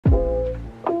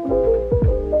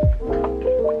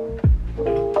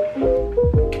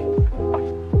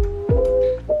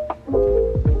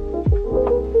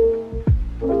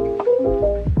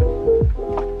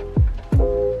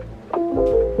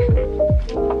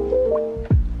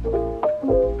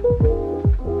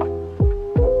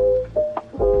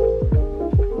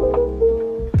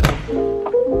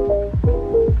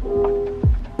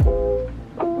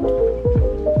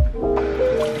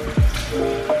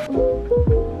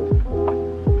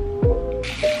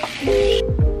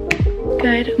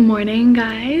Good morning,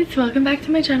 guys. Welcome back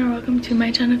to my channel. Welcome to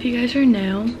my channel if you guys are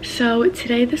new. So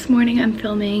this morning I'm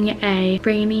filming a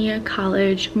rainy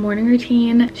college morning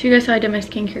routine. So you guys saw I did my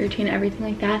skincare routine, everything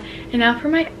like that. And now for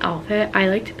my outfit, I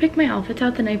like to pick my outfits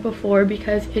out the night before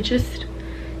because it just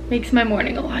makes my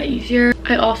morning a lot easier.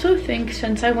 I also think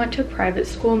since I went to private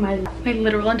school my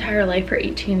literal entire life for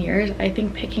 18 years, I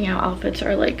think picking out outfits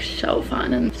are like so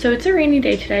fun. And so it's a rainy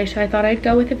day today, so I thought I'd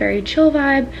go with a very chill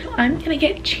vibe. So I'm gonna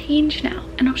get changed now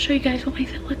and I'll show you guys what my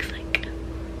fit looks like.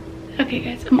 Okay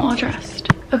guys, I'm all dressed.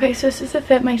 Okay, so this is the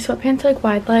fit. My sweatpants like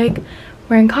wide leg,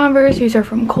 wearing Converse. These are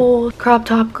from Kohl's. Crop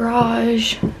top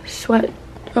Garage, sweat,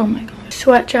 oh my god,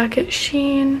 sweat jacket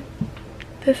Shein.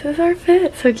 This is our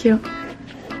fit, so cute.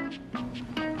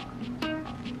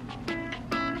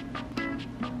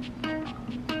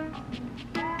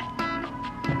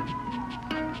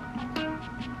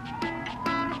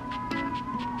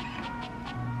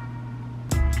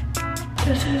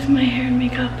 This is my hair and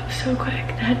makeup so quick.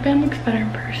 The headband looks better in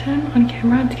person. On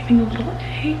camera, it's giving a little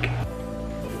egg.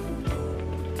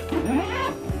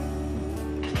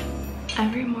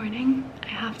 Every morning, I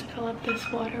have to fill up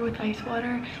this water with ice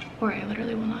water or I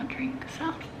literally will not drink,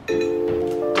 so.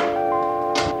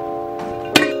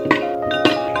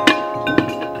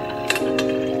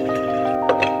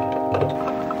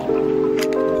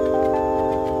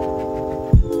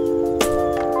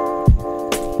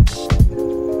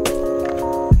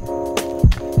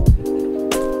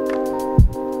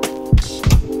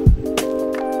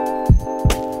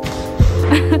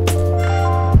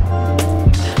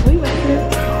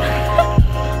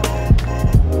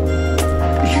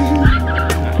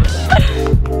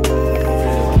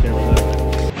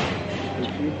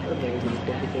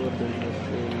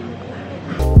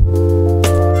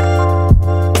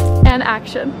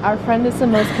 Action. Our friend is the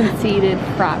most conceited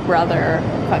frat brother,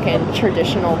 fucking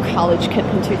traditional college kid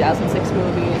from 2006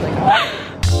 movie. Like,